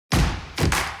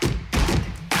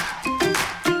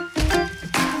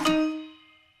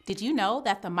Did you know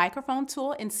that the microphone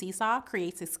tool in Seesaw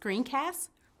creates a screencast,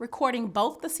 recording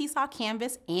both the Seesaw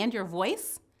canvas and your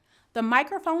voice? The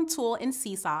microphone tool in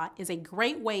Seesaw is a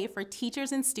great way for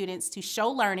teachers and students to show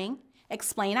learning,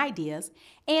 explain ideas,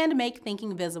 and make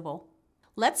thinking visible.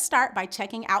 Let's start by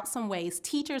checking out some ways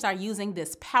teachers are using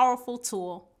this powerful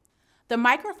tool. The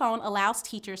microphone allows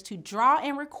teachers to draw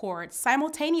and record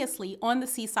simultaneously on the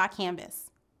Seesaw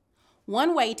canvas.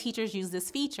 One way teachers use this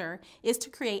feature is to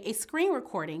create a screen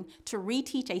recording to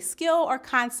reteach a skill or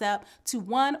concept to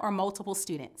one or multiple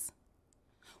students.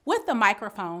 With the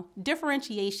microphone,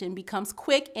 differentiation becomes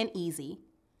quick and easy.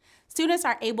 Students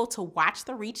are able to watch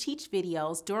the reteach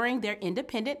videos during their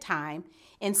independent time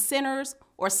in centers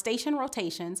or station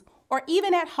rotations, or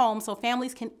even at home so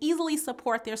families can easily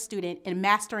support their student in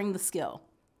mastering the skill.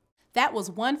 That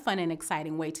was one fun and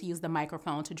exciting way to use the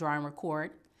microphone to draw and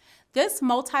record. This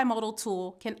multimodal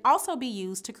tool can also be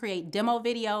used to create demo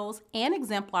videos and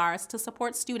exemplars to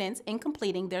support students in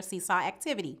completing their Seesaw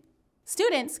activity.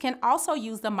 Students can also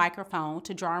use the microphone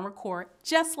to draw and record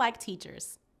just like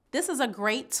teachers. This is a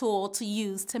great tool to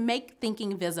use to make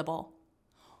thinking visible.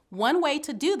 One way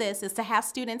to do this is to have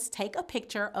students take a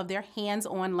picture of their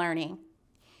hands-on learning.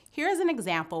 Here is an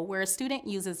example where a student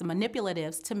uses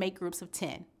manipulatives to make groups of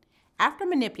 10. After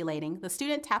manipulating, the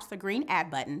student taps the green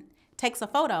Add button, takes a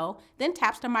photo, then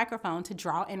taps the microphone to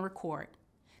draw and record.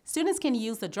 Students can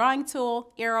use the drawing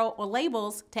tool, arrow, or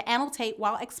labels to annotate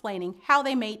while explaining how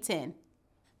they made 10.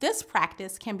 This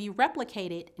practice can be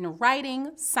replicated in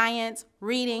writing, science,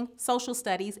 reading, social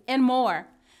studies, and more.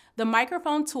 The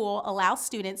microphone tool allows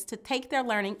students to take their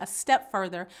learning a step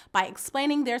further by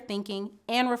explaining their thinking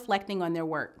and reflecting on their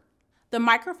work. The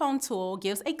microphone tool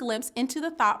gives a glimpse into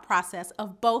the thought process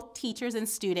of both teachers and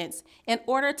students in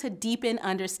order to deepen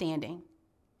understanding.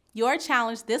 Your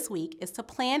challenge this week is to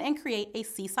plan and create a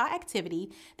Seesaw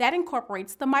activity that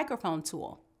incorporates the microphone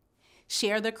tool.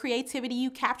 Share the creativity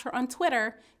you capture on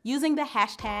Twitter using the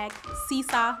hashtag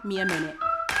SeesawMeAMinute.